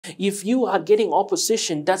If you are getting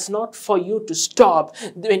opposition, that's not for you to stop.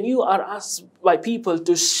 When you are asked by people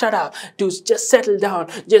to shut up, to just settle down,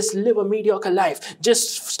 just live a mediocre life,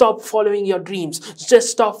 just stop following your dreams, just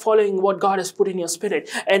stop following what God has put in your spirit.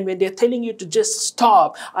 And when they're telling you to just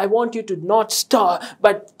stop, I want you to not stop,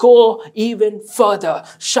 but go even further.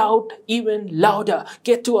 Shout even louder.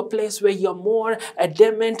 Get to a place where you're more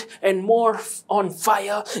adamant and more on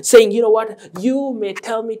fire, saying, you know what, you may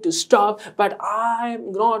tell me to stop, but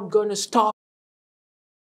I'm not going to stop